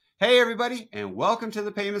Hey, everybody, and welcome to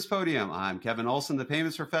the Payments Podium. I'm Kevin Olson, the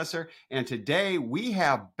Payments Professor, and today we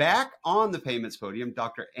have back on the Payments Podium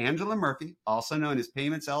Dr. Angela Murphy, also known as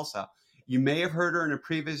Payments Elsa. You may have heard her in a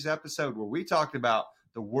previous episode where we talked about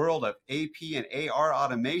the world of AP and AR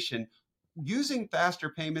automation using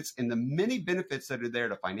faster payments and the many benefits that are there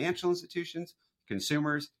to financial institutions,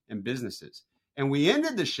 consumers, and businesses. And we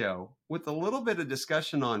ended the show with a little bit of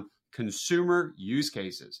discussion on consumer use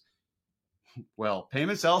cases. Well,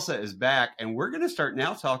 Payments Elsa is back, and we're going to start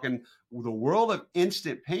now talking the world of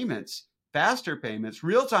instant payments, faster payments,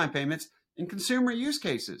 real-time payments, and consumer use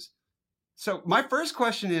cases. So my first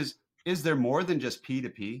question is there more than just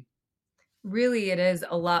P2P? Really, it is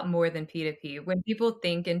a lot more than P2P. When people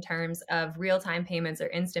think in terms of real-time payments or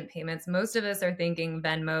instant payments, most of us are thinking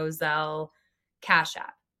Venmo, Zelle, Cash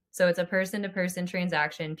App. So it's a person-to-person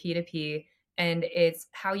transaction, P2P, and it's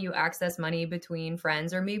how you access money between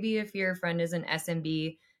friends, or maybe if your friend is an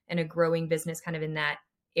SMB and a growing business kind of in that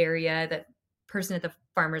area, that person at the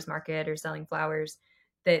farmer's market or selling flowers,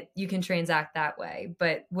 that you can transact that way.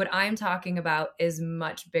 But what I'm talking about is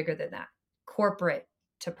much bigger than that. Corporate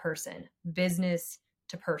to person, business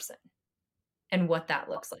to person, and what that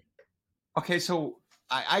looks like. Okay, so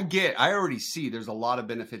I already see there's a lot of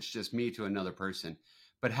benefits just me to another person,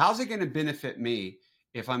 but how's it going to benefit me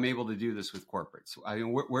if I'm able to do this with corporates? I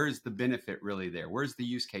mean, where's the benefit really there? Where's the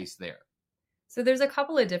use case there? So there's a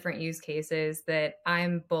couple of different use cases that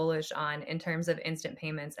I'm bullish on in terms of instant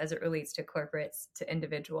payments as it relates to corporates to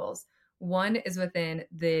individuals. One is within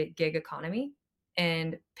the gig economy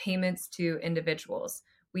and payments to individuals.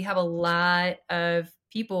 We have a lot of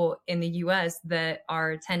people in the US that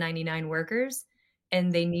are 1099 workers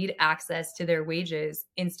and they need access to their wages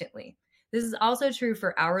instantly. This is also true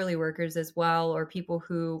for hourly workers as well, or people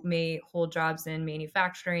who may hold jobs in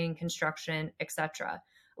manufacturing, construction, etc.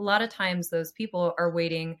 A lot of times those people are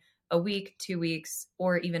waiting a week, 2 weeks,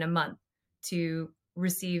 or even a month to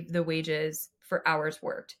receive the wages for hours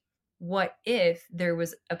worked. What if there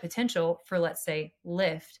was a potential for, let's say,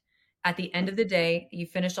 Lyft? At the end of the day, you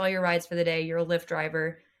finished all your rides for the day, you're a Lyft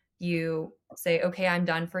driver, you say, okay, I'm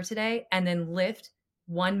done for today. And then Lyft,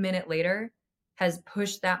 1 minute later, has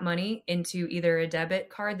pushed that money into either a debit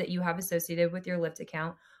card that you have associated with your Lyft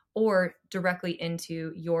account or directly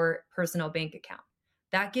into your personal bank account.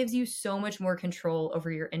 That gives you so much more control over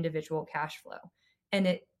your individual cash flow. And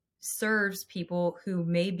it serves people who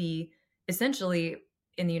may be essentially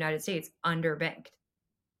in the United States underbanked.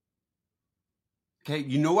 Okay,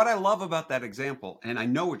 you know what I love about that example, and I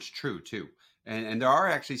know it's true too, and there are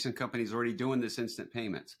actually some companies already doing this instant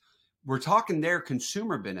payments. We're talking their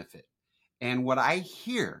consumer benefit. And what I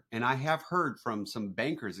hear, and I have heard from some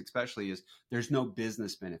bankers especially, is there's no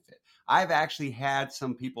business benefit. I've actually had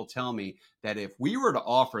some people tell me that if we were to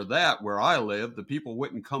offer that where I live, the people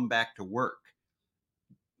wouldn't come back to work.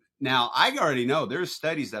 Now, I already know there's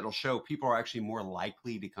studies that'll show people are actually more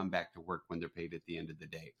likely to come back to work when they're paid at the end of the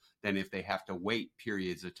day than if they have to wait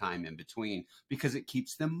periods of time in between, because it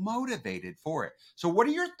keeps them motivated for it. So what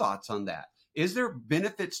are your thoughts on that? Is there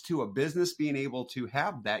benefits to a business being able to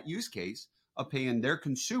have that use case of paying their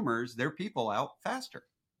consumers, their people out faster?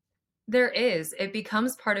 There is. It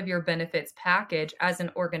becomes part of your benefits package as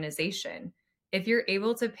an organization. If you're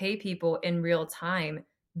able to pay people in real time,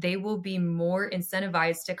 they will be more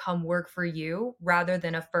incentivized to come work for you rather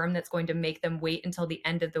than a firm that's going to make them wait until the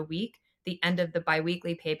end of the week, the end of the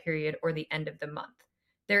biweekly pay period, or the end of the month.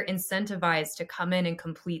 They're incentivized to come in and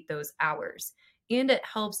complete those hours. And it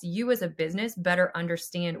helps you as a business better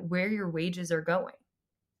understand where your wages are going.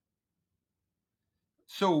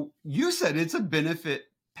 So you said it's a benefit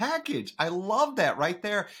package. I love that right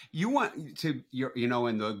there. You want to,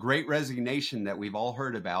 in the great resignation that we've all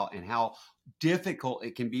heard about and how difficult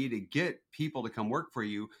it can be to get people to come work for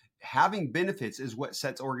you, having benefits is what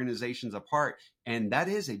sets organizations apart. And that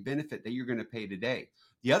is a benefit that you're going to pay today.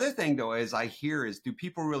 The other thing, though, as I hear is, do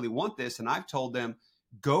people really want this? And I've told them,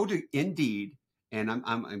 go to Indeed. And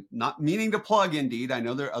I'm not meaning to plug Indeed. I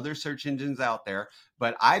know there are other search engines out there,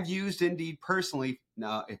 but I've used Indeed personally.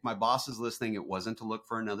 Now, if my boss is listening, it wasn't to look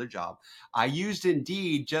for another job. I used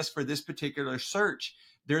Indeed just for this particular search.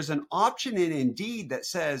 There's an option in Indeed that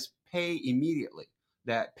says pay immediately,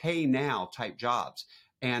 that pay now type jobs.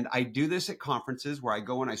 And I do this at conferences where I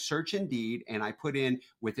go and I search Indeed and I put in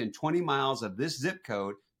within 20 miles of this zip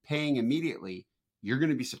code, paying immediately. You're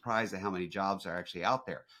going to be surprised at how many jobs are actually out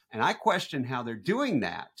there. And I question how they're doing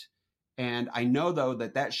that. And I know, though,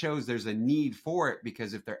 that shows there's a need for it,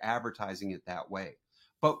 because if they're advertising it that way.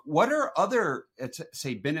 But what are other,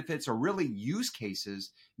 say, benefits or really use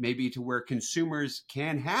cases maybe to where consumers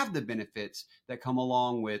can have the benefits that come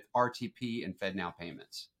along with RTP and FedNow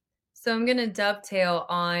payments? So I'm going to dovetail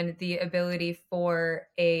on the ability for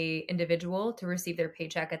a individual to receive their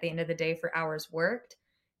paycheck at the end of the day for hours worked.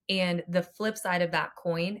 And the flip side of that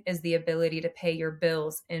coin is the ability to pay your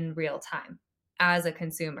bills in real time as a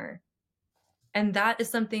consumer. And that is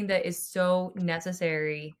something that is so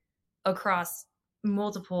necessary across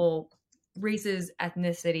multiple races,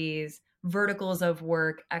 ethnicities, verticals of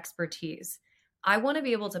work, expertise. I want to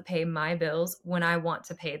be able to pay my bills when I want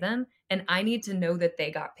to pay them, and I need to know that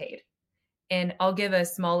they got paid. And I'll give a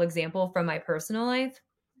small example from my personal life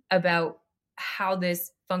about how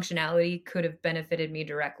this functionality could have benefited me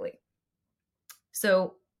directly.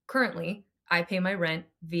 So currently, I pay my rent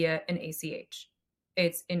via an ACH.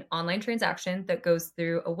 It's an online transaction that goes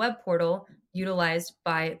through a web portal utilized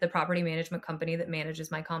by the property management company that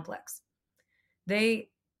manages my complex.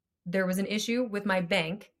 There was an issue with my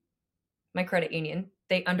bank, my credit union.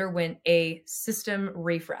 They underwent a system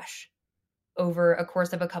refresh over a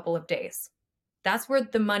course of a couple of days. That's where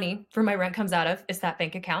the money for my rent comes out of, is that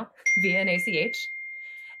bank account via an ACH.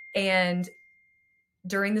 And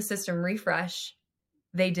during the system refresh,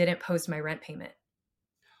 they didn't post my rent payment.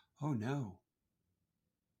 Oh, no.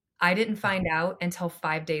 I didn't find out until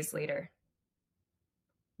 5 days later,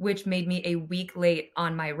 which made me a week late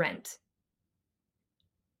on my rent.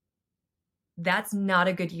 That's not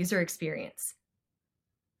a good user experience.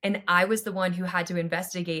 And I was the one who had to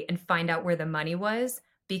investigate and find out where the money was,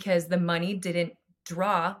 because the money didn't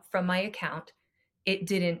draw from my account. It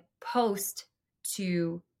didn't post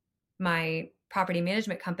to my property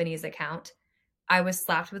management company's account. I was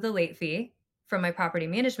slapped with a late fee from my property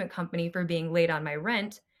management company for being late on my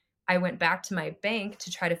rent. I went back to my bank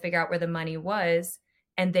to try to figure out where the money was,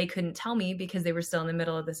 and they couldn't tell me because they were still in the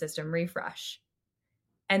middle of the system refresh.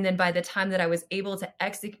 And then by the time that I was able to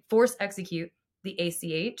force execute the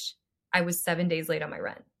ACH, I was 7 days late on my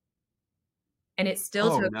rent. And it still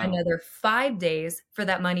Oh, took no. another 5 days for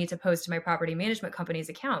that money to post to my property management company's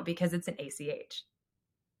account because it's an ACH.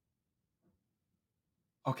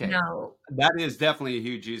 Okay. Now, That is definitely a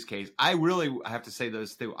huge use case. I really have to say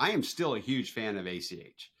those two. I am still a huge fan of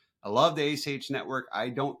ACH. I love the ACH network. I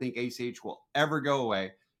don't think ACH will ever go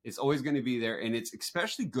away. It's always going to be there. And it's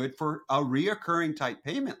especially good for a reoccurring type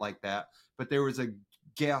payment like that. But there was a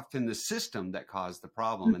gap in the system that caused the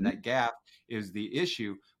problem. And mhm, that gap is the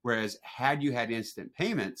issue. Whereas had you had instant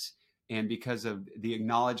payments, and because of the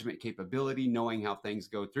acknowledgement capability, knowing how things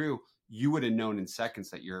go through, you would have known in seconds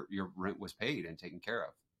that your rent was paid and taken care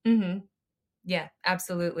of. mhm. Yeah,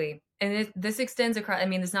 absolutely. And this extends across, I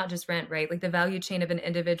mean, it's not just rent, right? Like the value chain of an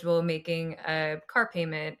individual making a car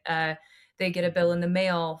payment, they get a bill in the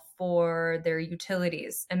mail for their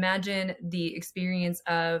utilities. Imagine the experience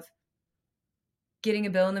of getting a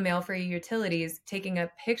bill in the mail for your utilities, taking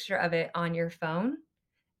a picture of it on your phone,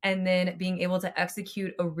 and then being able to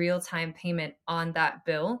execute a real time payment on that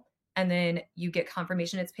bill. And then you get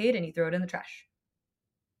confirmation it's paid and you throw it in the trash.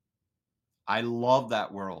 I love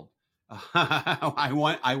that world. I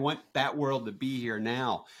want that world to be here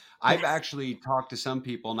now. I've Yes. actually talked to some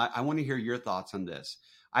people, and I want to hear your thoughts on this.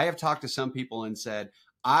 I have talked to some people and said,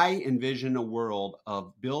 I envision a world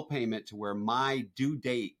of bill payment to where my due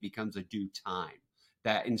date becomes a due time.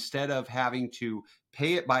 That instead of having to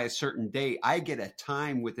pay it by a certain date, I get a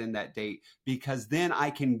time within that date, because then I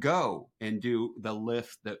can go and do the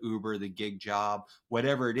Lyft, the Uber, the gig job,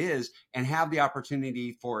 whatever it is, and have the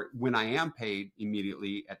opportunity for, when I am paid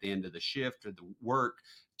immediately at the end of the shift or the work,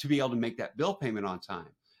 to be able to make that bill payment on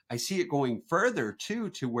time. I see it going further too,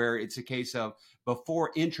 to where it's a case of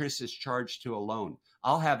before interest is charged to a loan,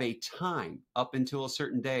 I'll have a time up until a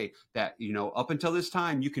certain day that, up until this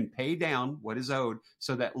time, you can pay down what is owed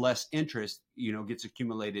so that less interest, gets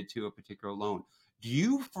accumulated to a particular loan. Do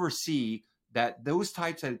you foresee that those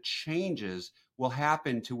types of changes will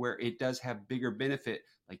happen to where it does have bigger benefit,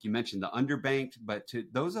 like you mentioned, the underbanked, but to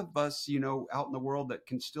those of us, out in the world that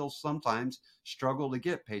can still sometimes struggle to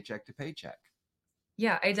get paycheck to paycheck?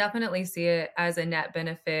 Yeah, I definitely see it as a net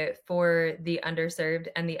benefit for the underserved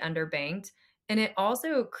and the underbanked. And it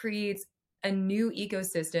also creates a new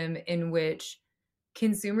ecosystem in which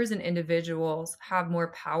consumers and individuals have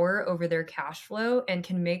more power over their cash flow and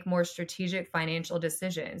can make more strategic financial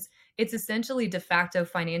decisions. It's essentially de facto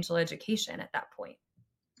financial education at that point.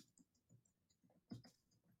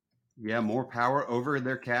 Yeah, more power over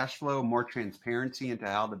their cash flow, more transparency into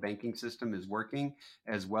how the banking system is working,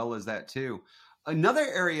 as well as that too. Another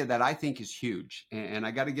area that I think is huge, and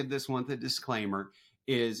I got to give this one the disclaimer,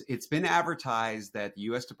 is it's been advertised that the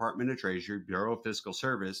U.S. Department of Treasury, Bureau of Fiscal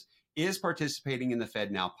Service, is participating in the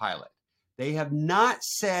FedNow pilot. They have not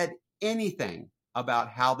said anything about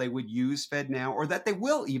how they would use FedNow or that they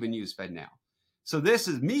will even use FedNow. So this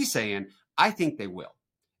is me saying, I think they will.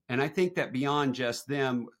 And I think that beyond just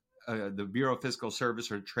them, the Bureau of Fiscal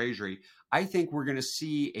Service or Treasury, I think we're going to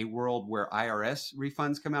see a world where IRS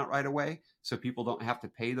refunds come out right away. So people don't have to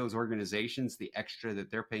pay those organizations the extra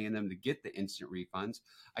that they're paying them to get the instant refunds.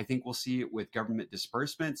 I think we'll see it with government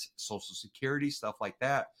disbursements, Social Security, stuff like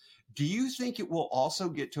that. Do you think it will also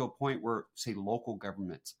get to a point where, say, local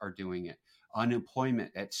governments are doing it?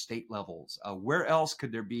 Unemployment at state levels. Where else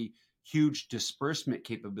could there be huge disbursement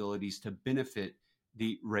capabilities to benefit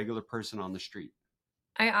the regular person on the street?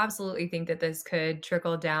 I absolutely think that this could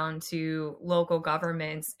trickle down to local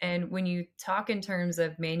governments. And when you talk in terms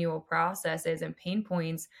of manual processes and pain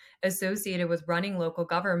points associated with running local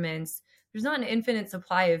governments, there's not an infinite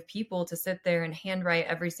supply of people to sit there and handwrite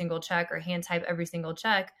every single check or hand type every single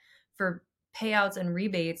check for payouts and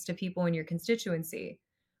rebates to people in your constituency.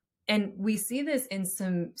 And we see this in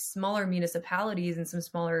some smaller municipalities and some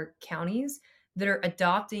smaller counties that are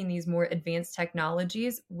adopting these more advanced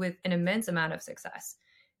technologies with an immense amount of success.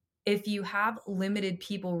 If you have limited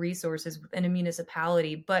people resources within a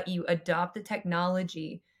municipality, but you adopt the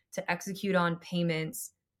technology to execute on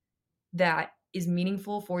payments that is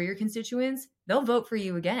meaningful for your constituents, they'll vote for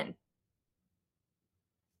you again.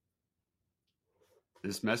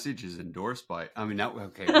 This message is endorsed by, I mean, that,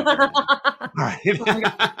 okay, we get it. All right.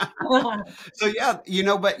 So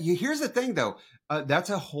yeah, but here's the thing though. That's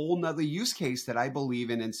a whole nother use case that I believe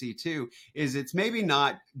in C2 is it's maybe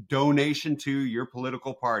not donation to your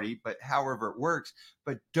political party, but however it works,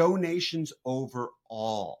 but donations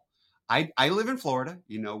overall. I live in Florida.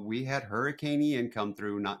 We had Hurricane Ian come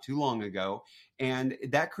through not too long ago, and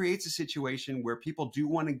that creates a situation where people do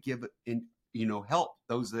want to give in, help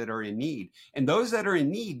those that are in need, and those that are in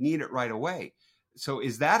need it right away. So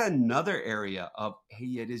is that another area of,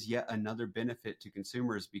 hey, it is yet another benefit to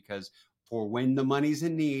consumers, because for when the money's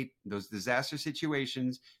in need, those disaster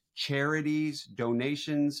situations, charities,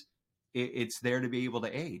 donations, it's there to be able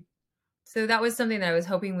to aid. So that was something that I was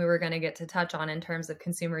hoping we were going to get to touch on in terms of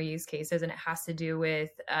consumer use cases, and it has to do with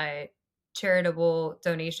charitable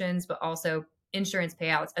donations, but also insurance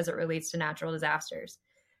payouts as it relates to natural disasters.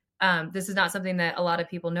 This is not something that a lot of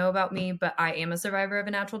people know about me, but I am a survivor of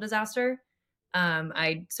a natural disaster.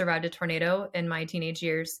 I survived a tornado in my teenage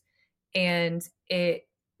years, and it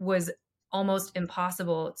was almost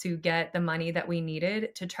impossible to get the money that we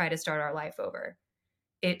needed to try to start our life over.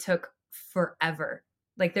 It took forever.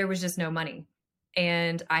 Like there was just no money,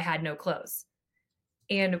 and I had no clothes.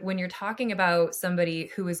 And when you're talking about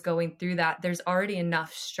somebody who is going through that, there's already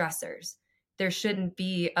enough stressors. There shouldn't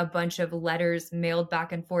be a bunch of letters mailed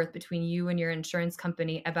back and forth between you and your insurance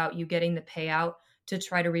company about you getting the payout to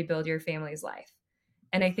try to rebuild your family's life.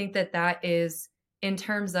 And I think that that is, in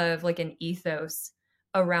terms of like an ethos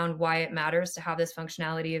around why it matters to have this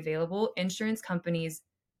functionality available, insurance companies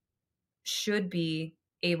should be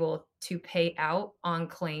able to pay out on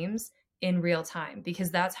claims in real time,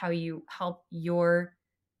 because that's how you help your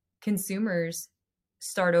consumers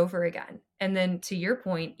start over again. And then to your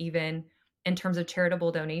point, even in terms of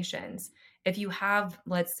charitable donations, if you have,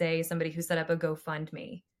 let's say, somebody who set up a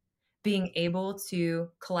GoFundMe, being able to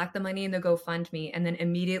collect the money in the GoFundMe and then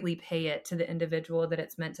immediately pay it to the individual that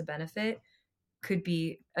it's meant to benefit could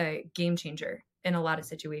be a game changer in a lot of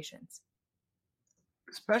situations.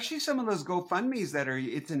 Especially some of those GoFundMes that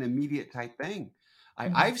it's an immediate type thing.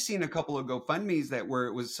 I've seen a couple of GoFundMes that where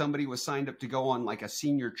it was somebody was signed up to go on like a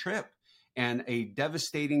senior trip, and a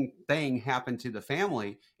devastating thing happened to the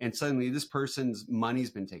family, and suddenly this person's money's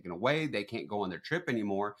been taken away. They can't go on their trip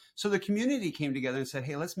anymore. So the community came together and said,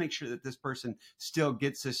 hey, let's make sure that this person still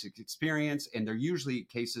gets this experience. And they're usually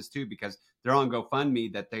cases too, because they're on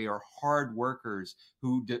GoFundMe, that they are hard workers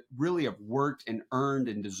who really have worked and earned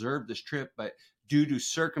and deserved this trip, but due to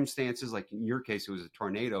circumstances, like in your case, it was a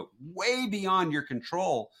tornado, way beyond your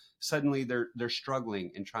control, suddenly they're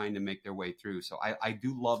struggling and trying to make their way through. So I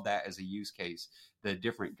do love that as a use case. The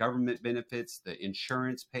different government benefits, the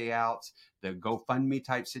insurance payouts, the GoFundMe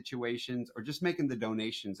type situations, or just making the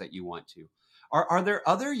donations that you want to. Are there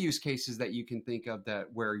other use cases that you can think of that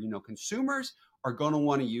where, consumers are going to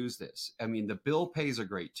want to use this? I mean, the bill pays are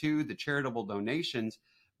great too, the charitable donations,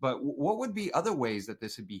 but what would be other ways that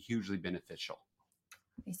this would be hugely beneficial?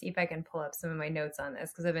 Let me see if I can pull up some of my notes on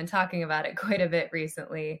this, because I've been talking about it quite a bit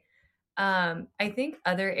recently. I think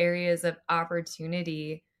other areas of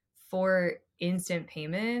opportunity for instant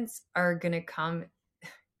payments are going to come,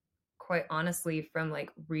 quite honestly, from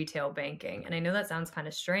like retail banking. And I know that sounds kind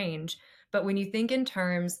of strange, but when you think in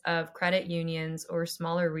terms of credit unions or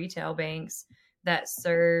smaller retail banks that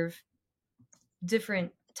serve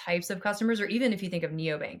different types of customers, or even if you think of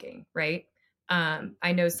neobanking, right?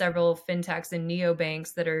 I know several fintechs and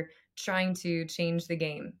neobanks that are trying to change the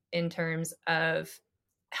game in terms of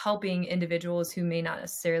helping individuals who may not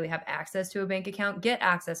necessarily have access to a bank account get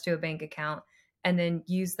access to a bank account and then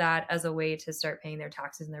use that as a way to start paying their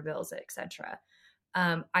taxes and their bills, etc.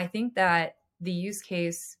 I think that the use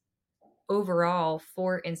case overall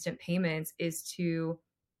for instant payments is to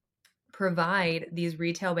provide these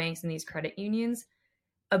retail banks and these credit unions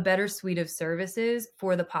a better suite of services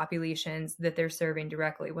for the populations that they're serving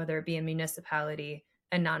directly, whether it be a municipality,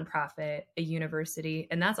 a nonprofit, a university.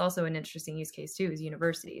 And that's also an interesting use case too, is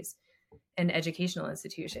universities and educational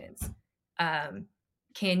institutions.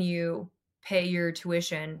 Can you pay your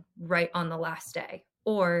tuition right on the last day?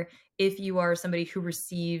 Or if you are somebody who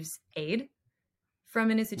receives aid from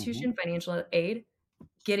an institution, financial aid,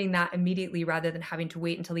 getting that immediately rather than having to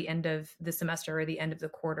wait until the end of the semester or the end of the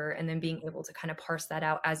quarter, and then being able to kind of parse that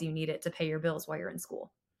out as you need it to pay your bills while you're in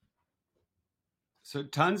school. So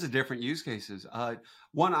tons of different use cases.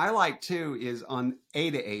 One I like too is on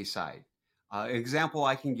A to A side. Example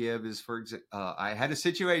I can give is, I had a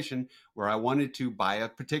situation where I wanted to buy a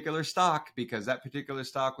particular stock because that particular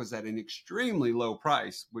stock was at an extremely low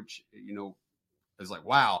price, which, is like,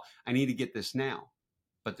 wow, I need to get this now,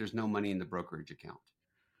 but there's no money in the brokerage account.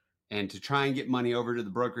 And to try and get money over to the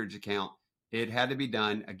brokerage account, it had to be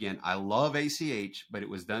done. Again, I love ACH, but it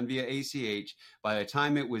was done via ACH. By the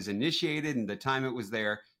time it was initiated and the time it was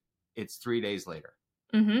there, it's 3 days later.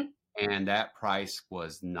 Mm-hmm. And that price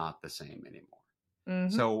was not the same anymore.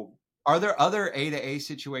 Mm-hmm. So are there other A to A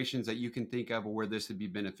situations that you can think of where this would be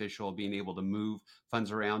beneficial, being able to move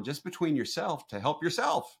funds around just between yourself to help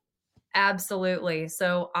yourself? Absolutely.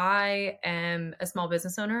 So I am a small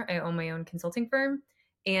business owner. I own my own consulting firm,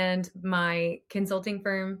 and my consulting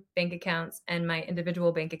firm bank accounts and my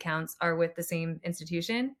individual bank accounts are with the same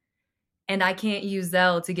institution. And I can't use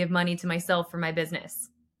Zelle to give money to myself for my business.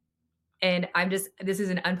 And this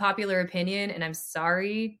is an unpopular opinion, and I'm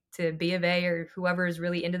sorry to B of A or whoever is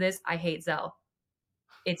really into this. I hate Zelle.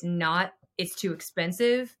 It's too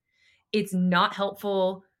expensive. It's not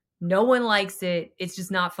helpful. No one likes it. It's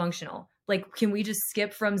just not functional. Like, can we just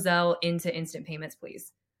skip from Zelle into instant payments,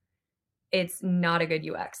 please? It's not a good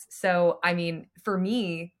UX. So, I mean, for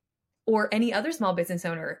me or any other small business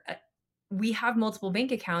owner, we have multiple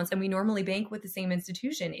bank accounts and we normally bank with the same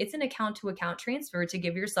institution. It's an account to account transfer to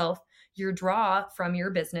give yourself your draw from your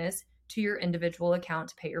business to your individual account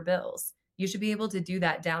to pay your bills. You should be able to do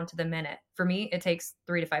that down to the minute. For me, it takes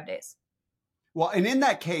 3 to 5 days. Well, and in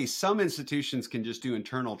that case, some institutions can just do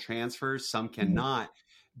internal transfers, some cannot.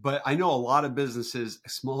 But I know a lot of businesses,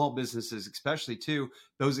 small businesses especially too,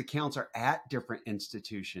 those accounts are at different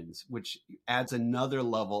institutions, which adds another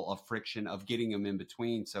level of friction of getting them in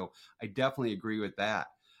between. So I definitely agree with that.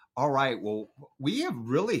 All right. Well, we have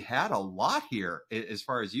really had a lot here as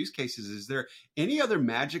far as use cases. Is there any other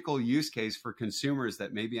magical use case for consumers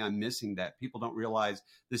that maybe I'm missing that people don't realize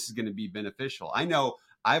this is going to be beneficial? I know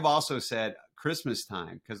I've also said Christmas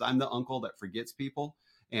time because I'm the uncle that forgets people.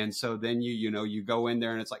 And so then you go in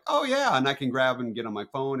there and it's like, oh yeah, and I can grab and get on my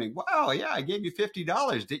phone and wow, yeah, I gave you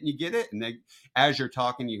 $50. Didn't you get it? And then as you're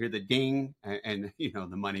talking, you hear the ding and the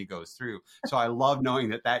money goes through. So I love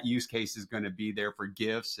knowing that use case is going to be there for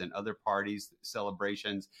gifts and other parties,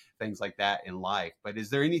 celebrations, things like that in life. But is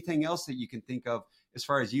there anything else that you can think of as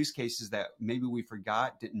far as use cases that maybe we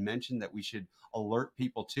forgot, didn't mention that we should alert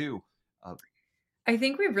people to? I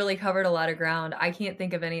think we've really covered a lot of ground. I can't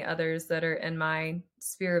think of any others that are in my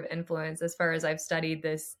sphere of influence as far as I've studied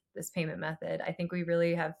this payment method. I think we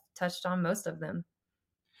really have touched on most of them.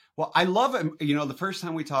 Well, I love it. The first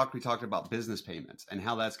time we talked about business payments and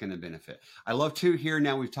how that's going to benefit. I love too here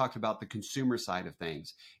now we've talked about the consumer side of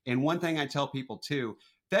things. And one thing I tell people too,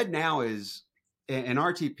 FedNow is and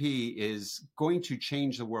RTP is going to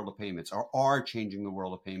change the world of payments or are changing the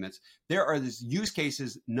world of payments. There are these use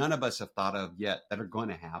cases none of us have thought of yet that are going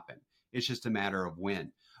to happen. It's just a matter of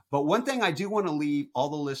when. But one thing I do want to leave all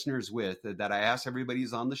the listeners with that I ask everybody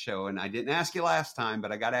who's on the show, and I didn't ask you last time,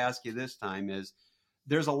 but I got to ask you this time is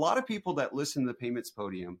there's a lot of people that listen to the Payments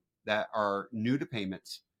Podium that are new to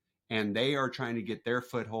payments and they are trying to get their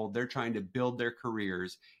foothold. They're trying to build their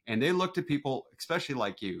careers and they look to people, especially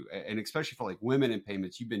like you, and especially for like women in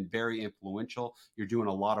payments. You've been very influential. You're doing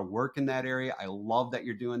a lot of work in that area. I love that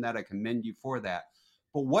you're doing that. I commend you for that.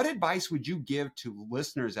 But what advice would you give to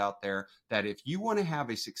listeners out there that if you want to have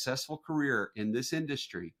a successful career in this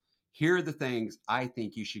industry, here are the things I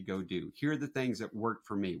think you should go do. Here are the things that work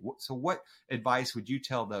for me. So what advice would you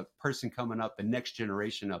tell the person coming up, the next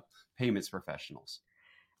generation of payments professionals?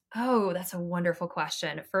 Oh, that's a wonderful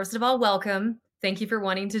question. First of all, welcome. Thank you for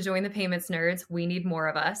wanting to join the Payments Nerds. We need more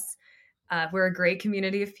of us. We're a great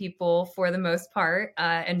community of people for the most part,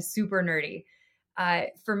 and super nerdy.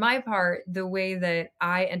 For my part, the way that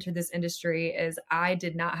I entered this industry is I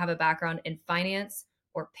did not have a background in finance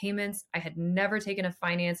or payments. I had never taken a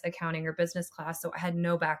finance, accounting, or business class, so I had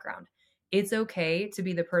no background. It's okay to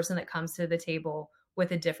be the person that comes to the table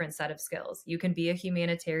with a different set of skills. You can be a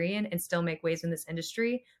humanitarian and still make waves in this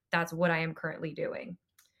industry. That's what I am currently doing.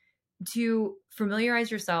 To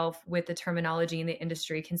familiarize yourself with the terminology in the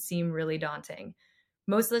industry can seem really daunting.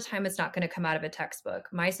 Most of the time, it's not going to come out of a textbook.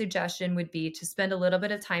 My suggestion would be to spend a little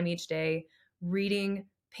bit of time each day reading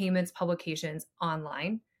payments publications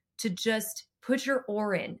online to just put your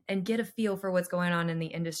oar in and get a feel for what's going on in the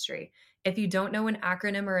industry. If you don't know an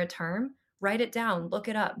acronym or a term, write it down, look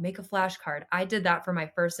it up, make a flashcard. I did that for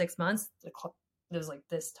my first 6 months. It was like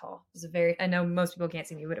this tall. It was I know most people can't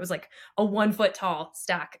see me, but it was like a 1 foot tall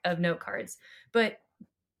stack of note cards. But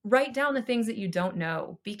write down the things that you don't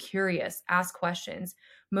know. Be curious, ask questions.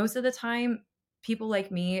 Most of the time, people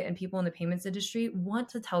like me and people in the payments industry want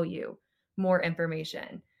to tell you more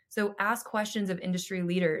information. So ask questions of industry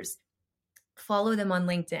leaders, follow them on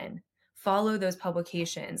LinkedIn, follow those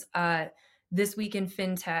publications. This Week in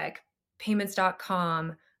FinTech,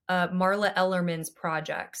 payments.com, Marla Ellerman's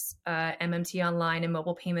projects, MMT Online and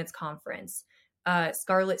Mobile Payments Conference,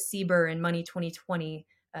 Scarlett Sieber and Money 2020,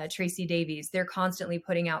 Tracy Davies. They're constantly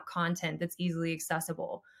putting out content that's easily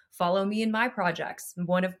accessible. Follow me in my projects.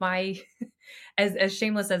 One of my, as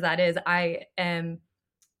shameless as that is, I am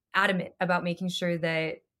adamant about making sure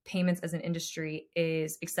that payments as an industry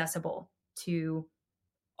is accessible to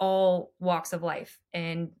all walks of life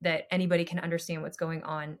and that anybody can understand what's going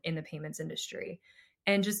on in the payments industry.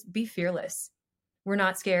 And just be fearless. We're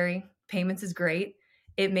not scary. Payments is great.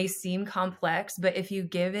 It may seem complex, but if you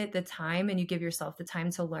give it the time and you give yourself the time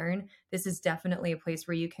to learn, this is definitely a place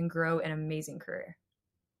where you can grow an amazing career.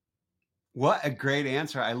 What a great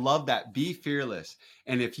answer. I love that. Be fearless.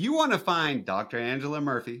 And if you want to find Dr. Angela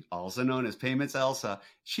Murphy, also known as Payments Elsa,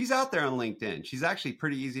 she's out there on LinkedIn. She's actually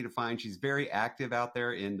pretty easy to find. She's very active out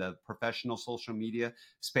there in the professional social media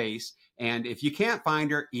space. And if you can't find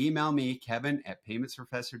her, email me,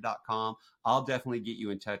 kevin@paymentsprofessor.com. I'll definitely get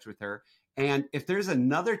you in touch with her. And if there's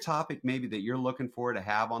another topic maybe that you're looking for to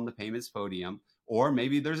have on the Payments Podium, or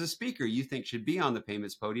maybe there's a speaker you think should be on the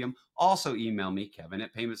Payments Podium, also email me,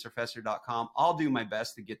 kevin@paymentsprofessor.com. I'll do my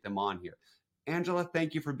best to get them on here. Angela,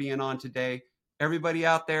 thank you for being on today. Everybody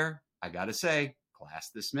out there, I got to say, class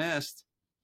dismissed.